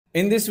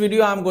In this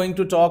video, I'm going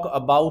to talk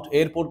about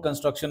airport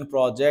construction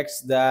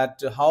projects,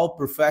 that how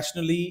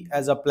professionally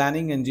as a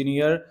planning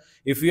engineer,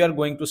 if you are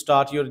going to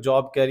start your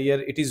job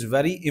career, it is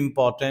very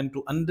important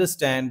to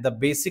understand the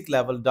basic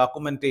level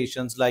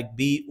documentations like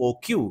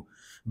BOQ,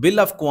 bill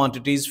of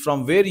quantities,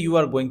 from where you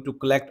are going to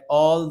collect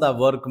all the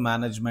work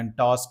management,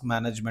 task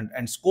management,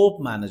 and scope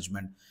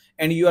management,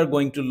 and you are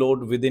going to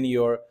load within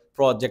your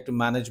project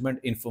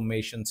management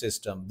information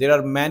system. There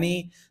are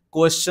many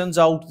questions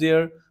out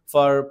there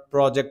for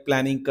project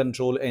planning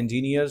control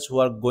engineers who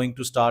are going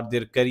to start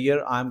their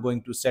career. I'm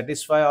going to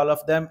satisfy all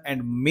of them.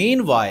 And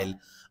meanwhile,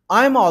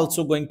 I'm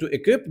also going to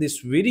equip this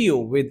video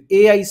with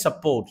AI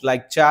support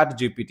like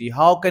chatgpt.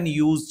 How can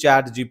you use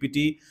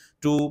chatgpt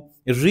to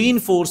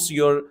reinforce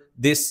your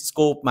this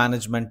scope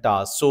management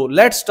task? So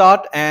let's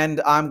start,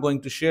 and I'm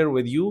going to share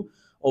with you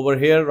over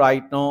here.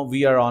 Right now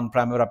we are on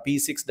Primavera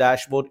P6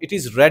 dashboard. It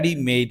is ready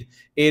made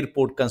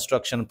airport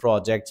construction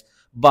projects.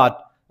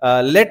 But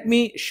let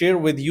me share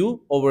with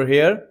you over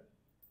here.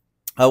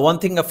 One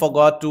thing I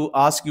forgot to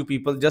ask you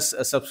people, just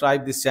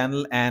subscribe this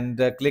channel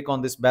and click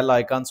on this bell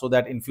icon, so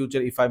that in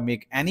future if I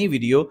make any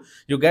video,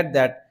 you get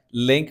that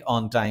link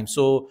on time.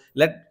 So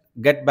let's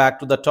get back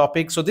to the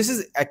topic. So this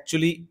is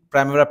actually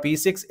Primavera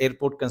P6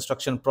 airport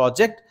construction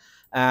project,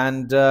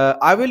 and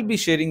I will be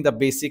sharing the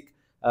basic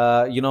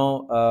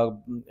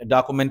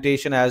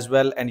documentation as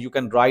well, and you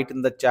can write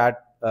in the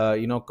chat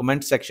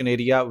comment section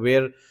area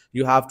where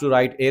you have to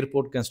write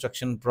airport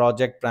construction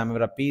project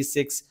Primavera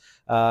P6.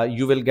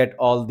 You will get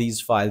all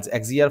these files,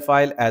 XZR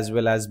file as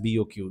well as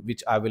BOQ,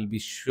 which I will be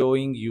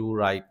showing you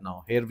right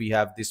now. Here we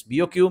have this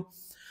BOQ.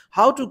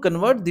 How to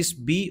convert this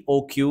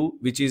BOQ,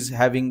 which is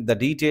having the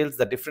details,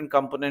 the different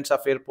components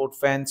of airport: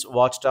 fence,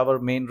 watchtower,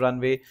 main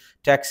runway,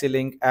 taxi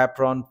link,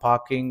 apron,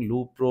 parking,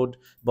 loop road,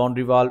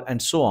 boundary wall,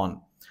 and so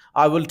on.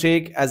 I will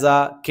take as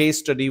a case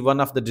study one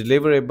of the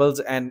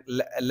deliverables and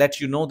let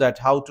you know that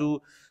how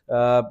to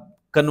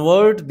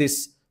convert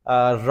this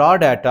raw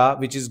data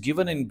which is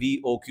given in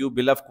BOQ,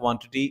 bill of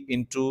quantity,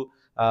 into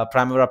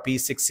Primavera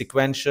P6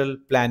 sequential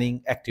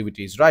planning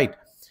activities, right?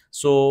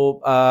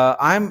 So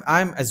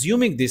I'm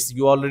assuming this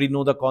you already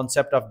know the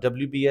concept of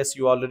WBS,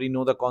 you already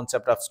know the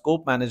concept of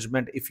scope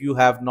management. If you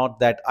have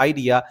not that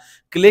idea,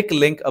 click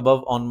link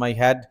above on my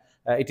head.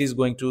 It is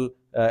going to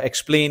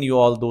explain you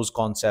all those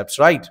concepts,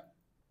 right?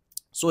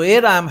 So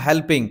here I am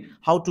helping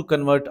how to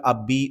convert a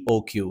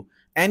BOQ,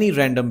 any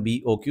random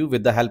BOQ,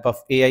 with the help of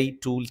AI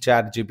tool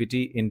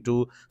ChatGPT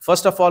into.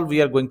 First of all,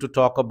 we are going to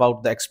talk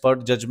about the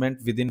expert judgment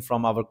within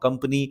from our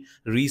company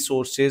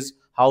resources,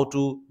 how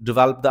to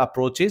develop the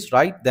approaches,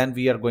 right? Then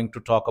we are going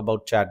to talk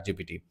about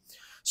ChatGPT.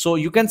 So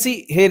you can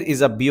see here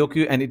is a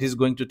BOQ, and it is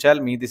going to tell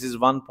me this is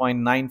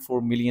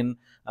 1.94 million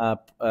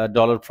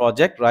dollar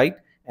project, right?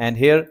 And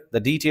here the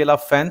detail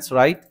of fence,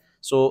 right?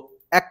 So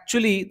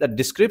actually the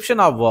description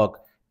of work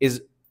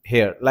is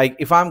here. Like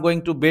if I'm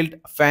going to build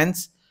a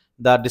fence,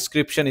 the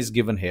description is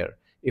given here.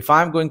 If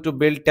I'm going to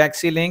build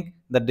taxi link,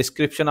 the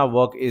description of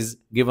work is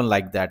given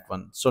like that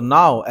one. So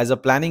now as a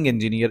planning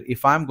engineer,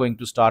 if I'm going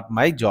to start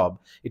my job,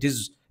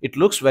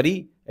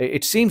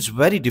 it seems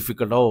very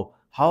difficult. Oh,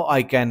 how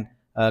I can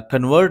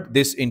convert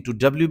this into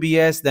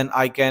WBS, then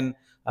I can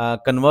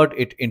convert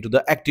it into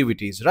the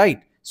activities,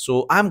 right?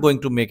 So I'm going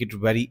to make it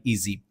very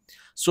easy.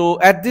 So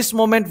at this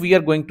moment we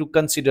are going to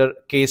consider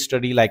case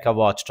study like a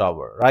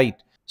watchtower,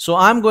 right? So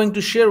I'm going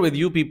to share with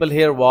you people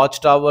here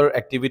watchtower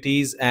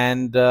activities,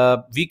 and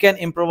we can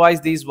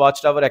improvise these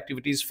watchtower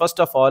activities.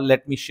 First of all,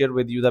 let me share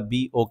with you the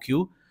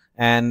BOQ.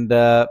 And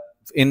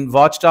in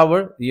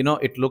watchtower,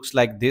 it looks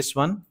like this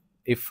one.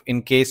 If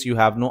in case you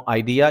have no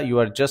idea, you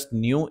are just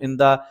new in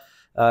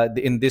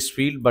in this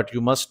field, but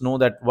you must know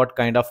that what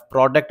kind of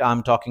product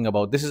I'm talking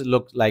about. This is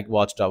look like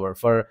watchtower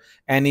for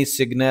any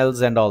signals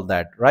and all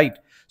that, right?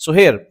 So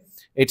here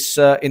it's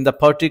in the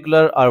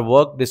particular our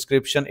work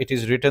description, it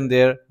is written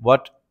there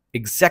what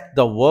exact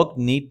the work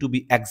need to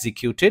be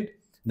executed.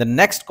 The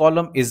next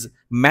column is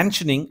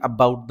mentioning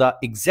about the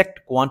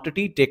exact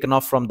quantity taken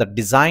off from the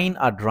design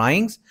or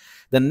drawings.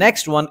 The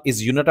next one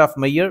is unit of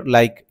measure,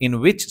 like in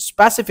which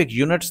specific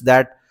units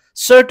that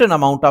certain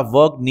amount of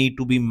work need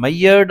to be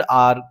measured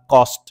or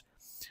cost.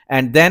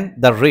 And then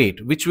the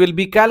rate, which will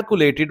be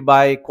calculated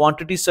by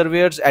quantity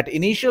surveyors at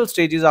initial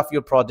stages of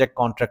your project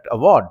contract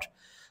award,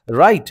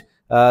 right?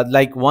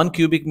 Like 1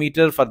 cubic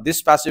meter for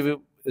this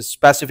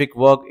specific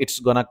work, it's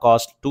gonna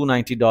cost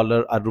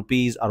 $290 or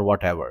rupees or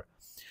whatever.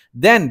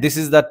 Then this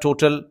is the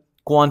total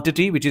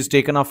quantity which is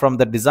taken off from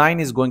the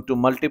design, is going to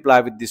multiply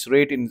with this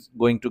rate and is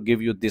going to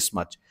give you this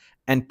much,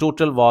 and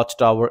total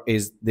watchtower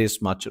is this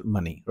much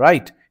money,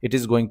 right? It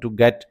is going to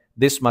get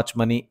this much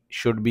money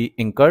should be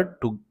incurred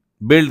to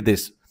build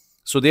this.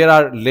 So there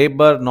are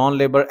labor,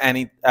 non-labor,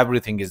 and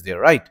everything is there,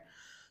 right?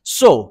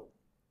 So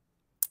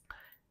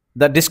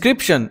the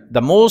description,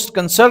 the most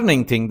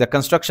concerning thing, the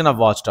construction of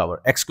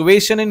watchtower: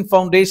 excavation in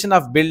foundation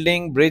of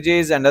building,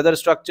 bridges, and other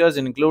structures,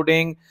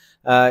 including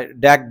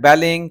deck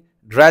belling,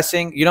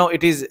 dressing.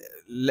 It is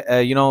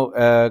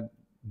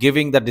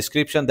giving the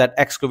description that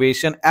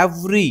excavation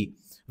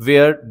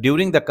everywhere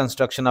during the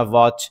construction of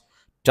watch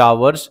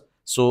towers.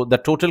 So the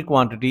total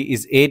quantity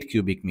is 8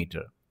 cubic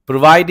meter.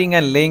 Providing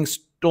and laying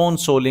stone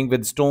soling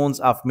with stones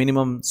of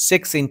minimum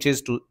 6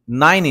 inches to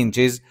 9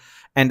 inches,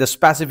 and the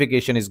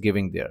specification is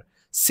given there.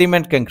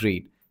 Cement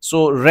concrete.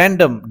 So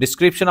random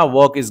description of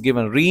work is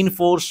given.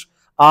 Reinforced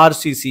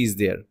RCC is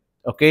there.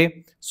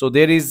 Okay. So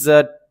there is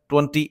a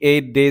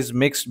 28 days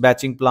mixed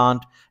batching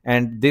plant,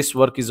 and this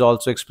work is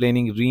also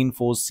explaining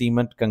reinforced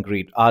cement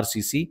concrete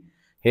RCC.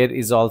 Here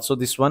is also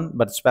this one,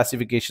 but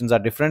specifications are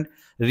different.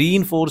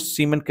 Reinforced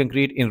cement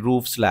concrete in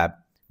roof slab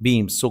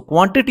beams. So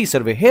quantity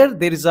survey, here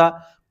there is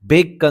a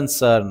big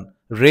concern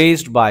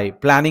raised by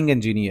planning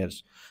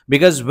engineers,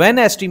 because when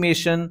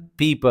estimation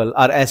people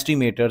or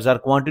estimators or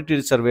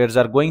quantity surveyors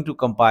are going to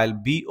compile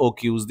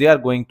BOQs, they are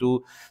going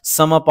to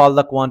sum up all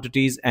the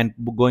quantities and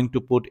going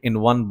to put in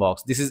one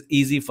box. This is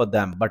easy for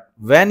them, but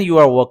when you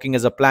are working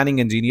as a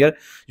planning engineer,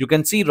 you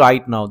can see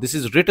right now this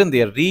is written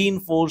there: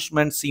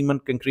 reinforcement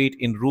cement concrete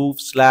in roof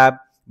slab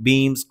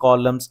beams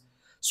columns.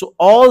 So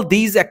all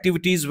these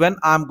activities, when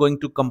I'm going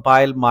to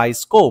compile my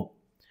scope,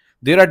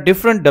 there are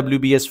different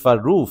WBS for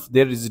roof,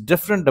 there is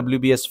different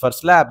WBS for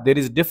slab, there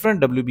is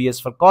different WBS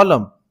for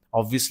column.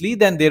 Obviously,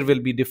 then there will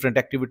be different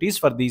activities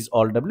for these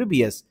all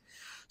WBS.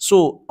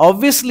 So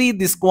obviously,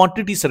 this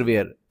quantity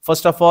surveyor,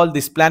 first of all,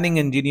 this planning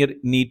engineer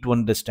need to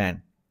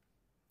understand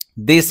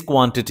this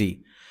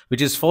quantity,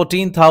 which is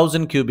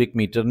 14,000 cubic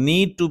meter,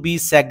 need to be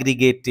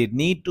segregated,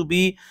 need to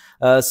be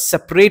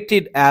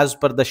separated as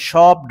per the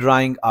shop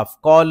drawing of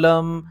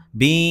column,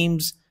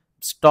 beams,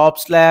 top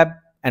slab,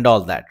 and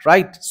all that,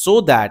 right?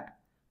 So that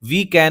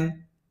we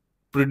can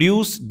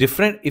produce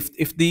different,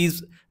 if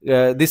these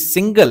this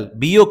single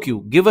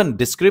BOQ given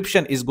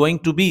description is going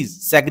to be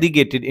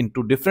segregated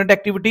into different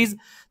activities,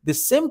 the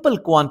simple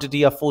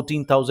quantity of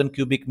 14,000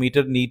 cubic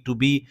meter need to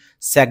be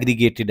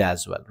segregated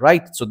as well,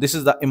 right? So this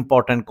is the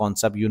important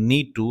concept you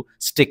need to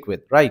stick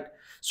with, right?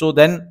 So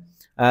then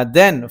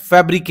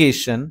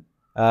fabrication,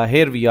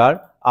 here we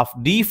are, of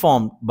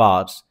deformed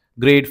bars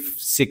grade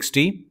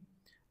 60,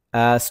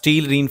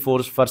 steel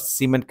reinforced for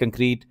cement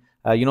concrete.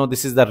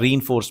 This is the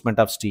reinforcement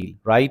of steel,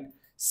 right?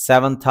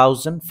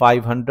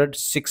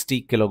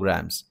 7,560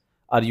 kilograms,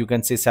 or you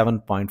can say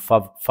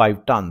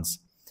 7.5 tons.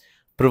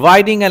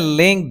 Providing a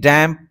laying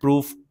damp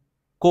proof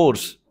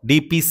course,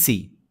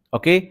 DPC,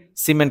 okay,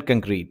 cement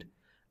concrete.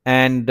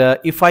 And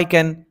if I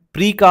can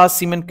precast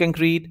cement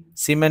concrete,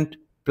 cement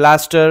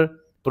plaster,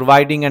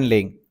 providing and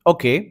laying.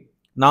 Okay,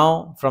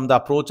 now from the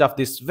approach of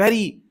this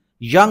very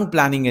young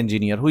planning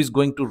engineer who is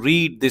going to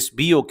read this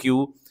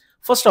BOQ,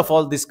 first of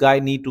all, this guy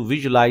need to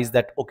visualize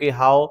that, okay,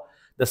 how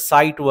the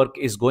site work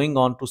is going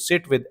on, to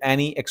sit with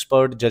any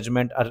expert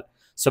judgment or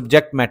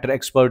subject matter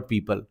expert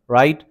people,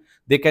 right?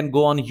 They can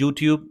go on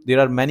YouTube. There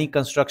are many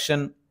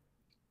construction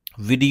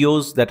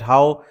videos that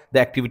how the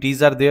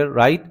activities are there,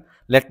 right?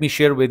 Let me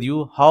share with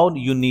you how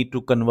you need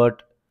to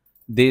convert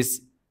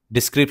these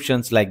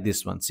descriptions like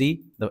this one.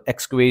 See the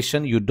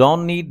excavation, you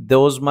don't need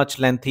those much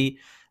lengthy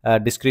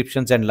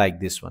descriptions, and like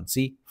this one,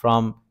 see,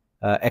 from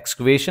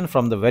excavation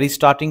from the very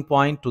starting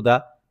point to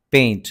the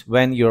paint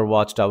when your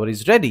watchtower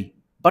is ready.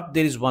 But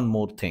there is one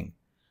more thing,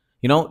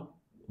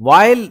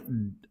 while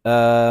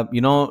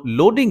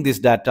loading this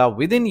data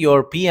within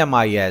your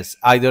PMIS,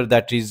 either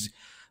that is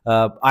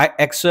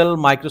Excel,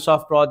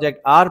 Microsoft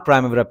project, or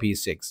Primavera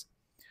P6,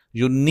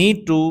 you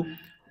need to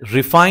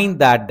refine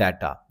that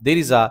data. There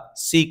is a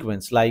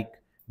sequence like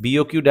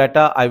BOQ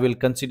data, I will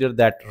consider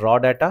that raw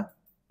data.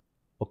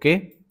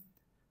 Okay,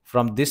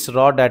 from this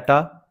raw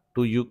data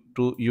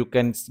you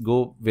can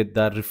go with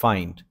the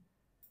refined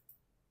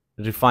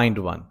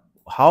one.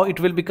 How it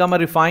will become a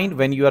refined?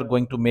 When you are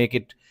going to make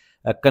it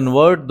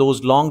convert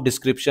those long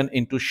description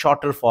into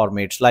shorter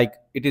formats, like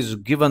it is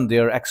given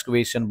there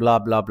excavation blah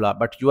blah blah,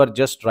 but you are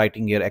just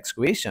writing here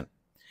excavation.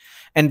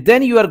 And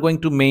then you are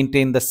going to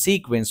maintain the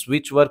sequence,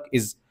 which work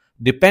is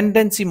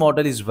dependency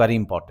model is very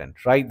important,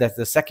 right? That's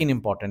the second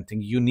important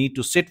thing. You need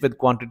to sit with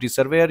quantity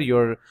surveyor,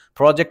 your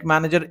project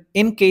manager,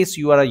 in case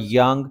you are a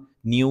young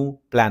new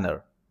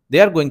planner. They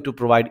are going to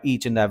provide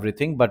each and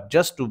everything, but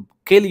just to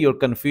kill your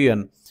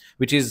confusion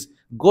which is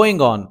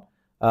going on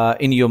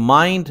in your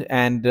mind,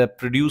 and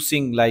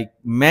producing like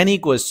many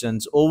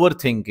questions,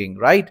 overthinking,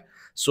 right?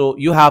 So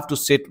you have to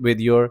sit with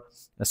your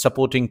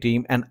supporting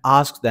team and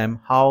ask them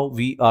how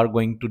we are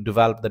going to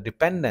develop the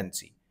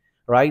dependency,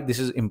 right? This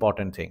is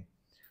important thing.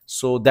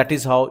 So that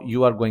is how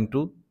you are going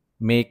to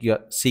make your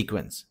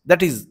sequence.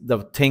 That is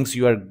the things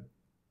you are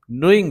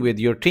doing with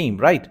your team,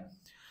 right?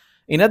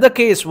 In other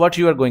case, what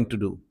you are going to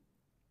do,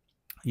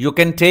 you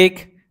can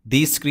take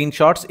these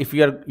screenshots. If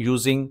you are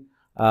using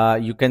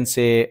you can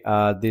say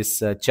this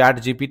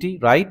chat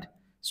GPT, right?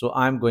 So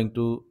I'm going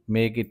to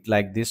make it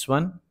like this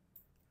one.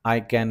 I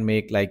can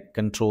make like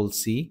control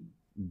C,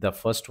 the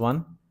first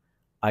one.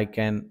 I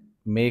can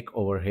make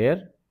over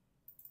here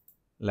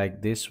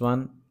like this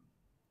one.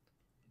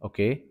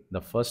 Okay,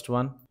 the first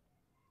one.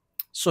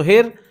 So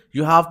here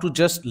you have to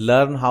just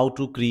learn how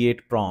to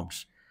create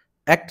prompts.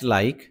 Act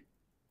like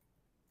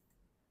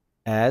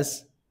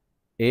as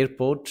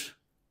airport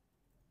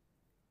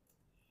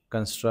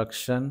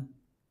construction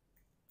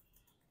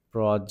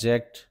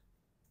project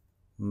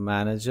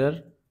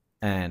manager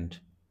and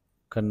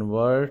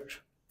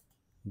convert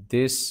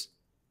this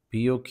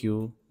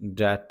POQ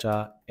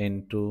data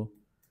into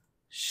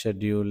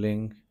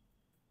scheduling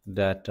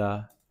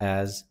data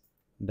as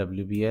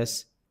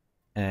WBS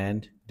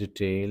and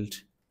detailed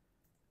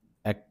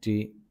activities,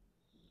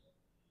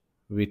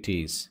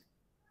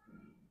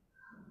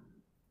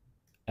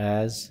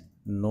 as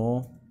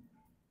no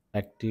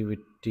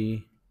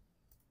activity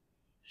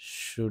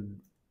should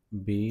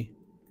be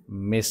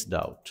missed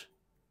out,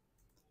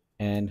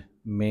 and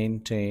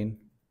maintain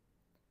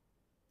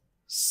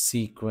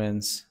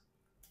sequence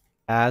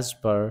as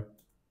per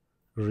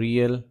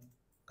real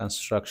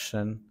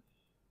construction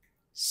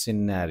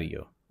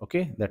scenario.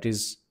 Okay, that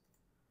is,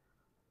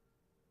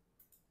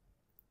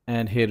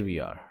 and here we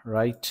are,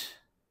 right?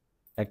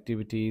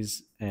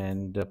 Activities,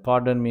 and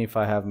pardon me if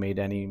I have made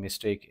any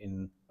mistake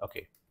in.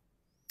 Okay,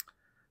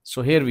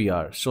 so here we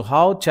are. So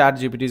how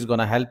ChatGPT is going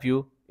to help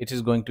you? It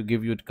is going to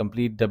give you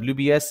complete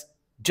WBS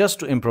just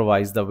to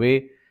improvise the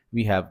way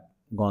we have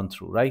gone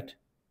through, right?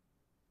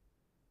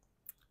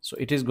 So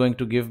it is going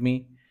to give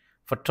me,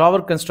 for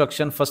tower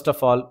construction, first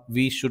of all,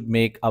 we should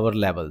make our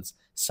levels.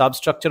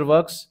 Substructure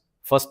works.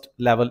 First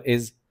level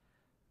is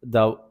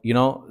the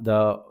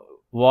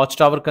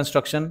watchtower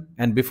construction,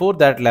 and before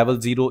that level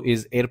 0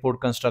 is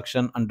airport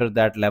construction. Under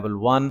that level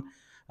 1,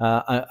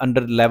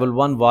 under level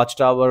 1,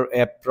 watchtower,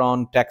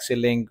 apron, taxi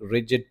link,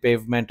 rigid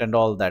pavement, and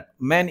all that,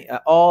 many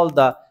all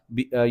the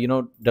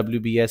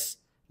WBS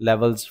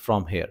levels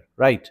from here,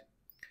 right?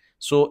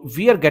 So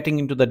we are getting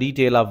into the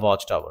detail of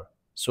watchtower.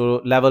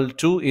 So level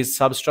 2 is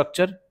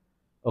substructure,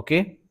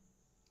 okay,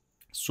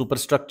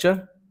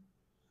 superstructure,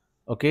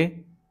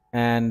 okay,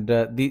 and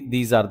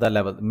these are the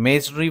level.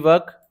 Masonry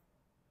work,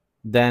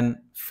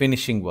 then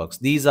finishing works,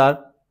 these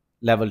are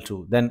level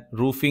 2. Then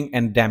roofing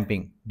and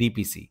damping,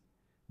 DPC,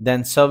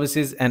 then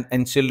services and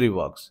ancillary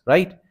works,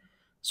 right?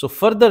 So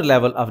further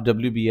level of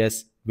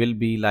WBS will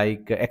be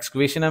like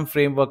excavation and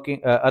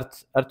frameworking,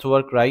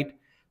 earthwork, right?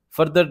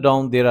 Further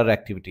down there are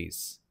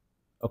activities,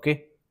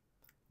 okay,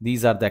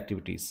 these are the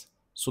activities.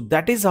 So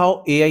that is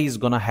how AI is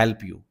going to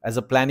help you as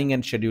a planning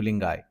and scheduling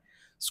guy.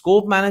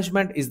 Scope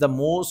management is the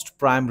most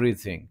primary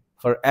thing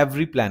for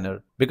every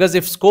planner, because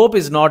if scope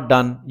is not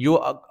done, you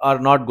are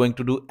not going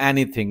to do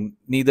anything.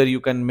 Neither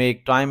you can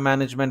make time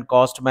management,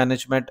 cost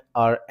management,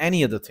 or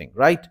any other thing,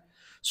 right?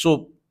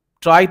 So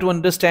try to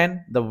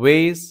understand the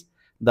ways,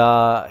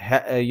 the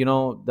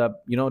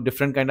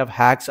different kind of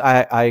hacks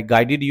I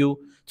guided you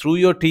through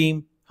your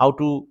team, how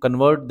to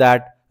convert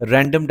that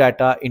random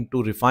data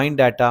into refined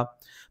data.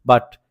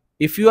 But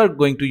if you are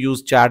going to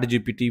use chat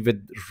gpt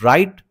with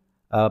right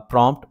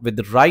prompt, with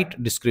the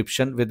right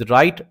description, with the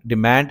right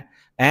demand,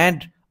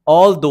 and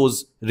all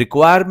those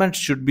requirements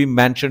should be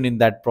mentioned in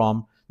that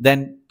prompt,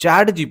 then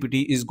chat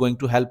gpt is going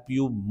to help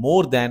you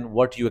more than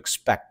what you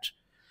expect.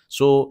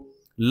 So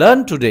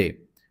learn today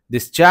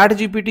this chat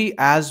gpt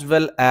as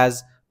well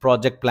as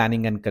project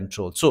planning and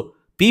control. So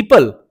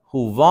people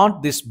who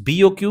want this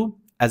BOQ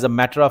as a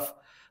matter of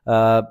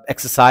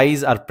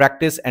exercise or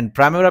practice, and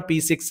Primavera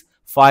P6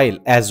 file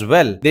as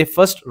well, they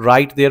first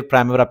write their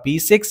Primavera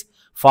P6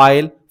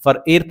 file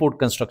for airport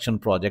construction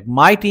project.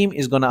 My team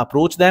is going to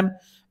approach them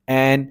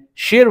and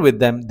share with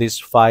them this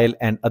file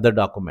and other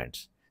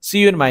documents. See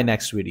you in my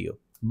next video.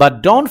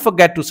 But don't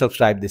forget to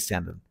subscribe this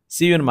channel.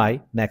 See you in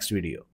my next video.